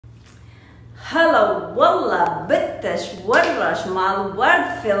هلا والله بتش ورش مع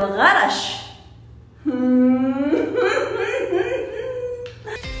الورد في الغرش.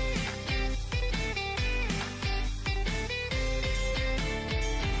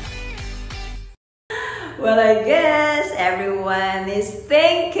 Well, I guess everyone is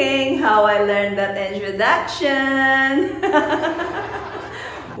thinking how I learned that introduction.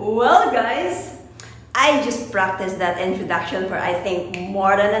 Well, guys, I just practiced that introduction for I think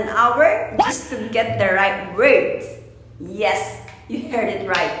more than an hour just to get the right words. Yes, you heard it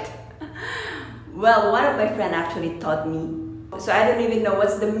right. Well, one of my friends actually taught me. So I don't even know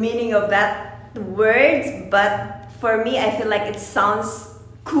what's the meaning of that words, but for me, I feel like it sounds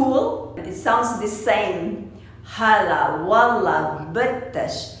cool. It sounds the same. Hala walla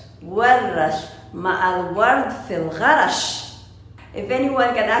بتش ورش مع الورد في الغرش. If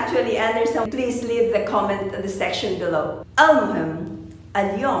anyone can actually understand, please leave the comment in the section below. المهم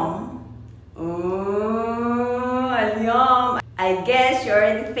اليوم I guess you're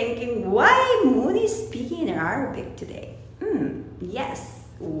already thinking why Moody is speaking in Arabic today. Yes,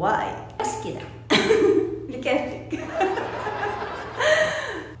 why? بس كده. لكيفك.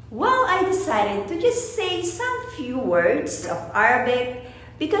 Well, I decided to just say some few words of Arabic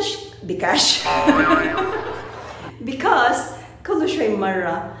because كل شوي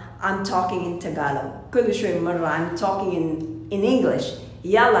مرة I'm talking in Tagalog. كل شوي مرة I'm talking in English.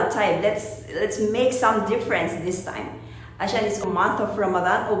 Yalla طيب, let's make some difference this time. عشان it's a month of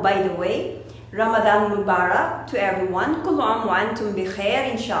Ramadan. Oh, by the way, Ramadan Mubarak to everyone. كل عام وأنتم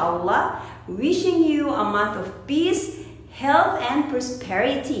بخير إن شاء الله. Wishing you a month of peace, health and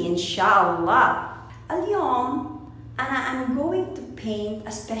prosperity inshallah. اليوم I'm going to paint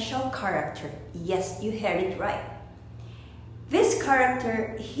a special character. Yes, you heard it right. This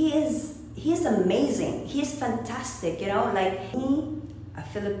character, he's amazing. He's fantastic, you know, like me, a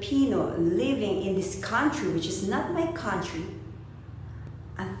Filipino living in this country, which is not my country.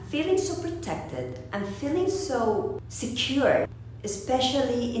 I'm feeling so protected. I'm feeling so secure.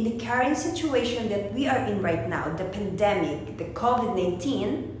 Especially in the current situation that we are in right now, the pandemic, the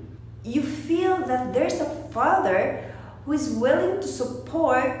COVID-19, you feel that there's a father who is willing to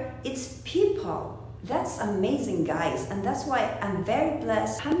support its people. That's amazing, guys, and that's why I'm very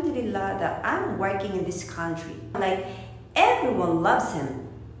blessed, alhamdulillah, that I'm working in this country. Like, everyone loves him.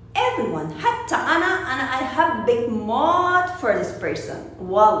 Everyone. Hatta I have big mod for this person.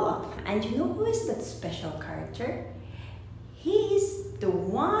 Wallah. And you know who is that special character? He is the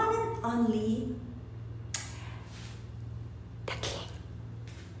one and only the king.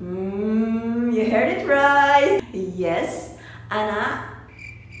 You heard it right. Yes, Anna,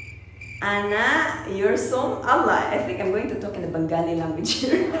 your son, Allah. I think I'm going to talk in the Bengali language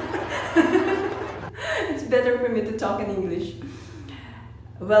here. It's better for me to talk in English.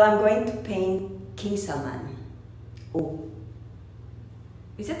 Well, I'm going to paint King Salman. Oh,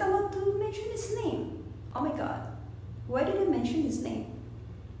 is it allowed to mention his name? Oh my God. Why did I mention his name?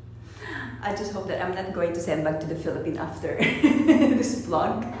 I just hope that I'm not going to send back to the Philippines after this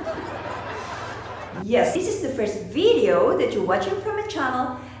vlog. Yes, this is the first video that you're watching from my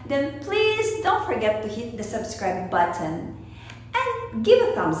channel, then please don't forget to hit the subscribe button and give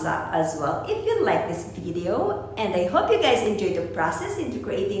a thumbs up as well if you like this video. And I hope you guys enjoyed the process into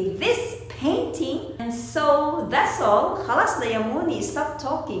creating this painting. And so that's all. Khalas na yamuni, stop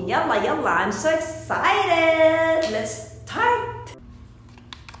talking. Yalla yalla, I'm so excited. Let's start.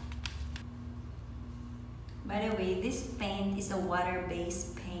 By the way, this paint is a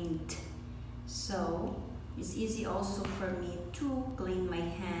water-based paint, so it's easy also for me to clean my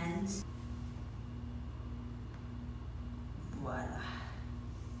hands. Voila.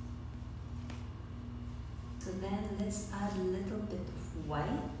 So then let's add a little bit of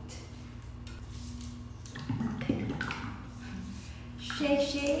white. Shake,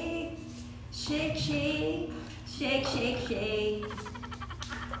 shake, shake, shake, shake, shake, shake.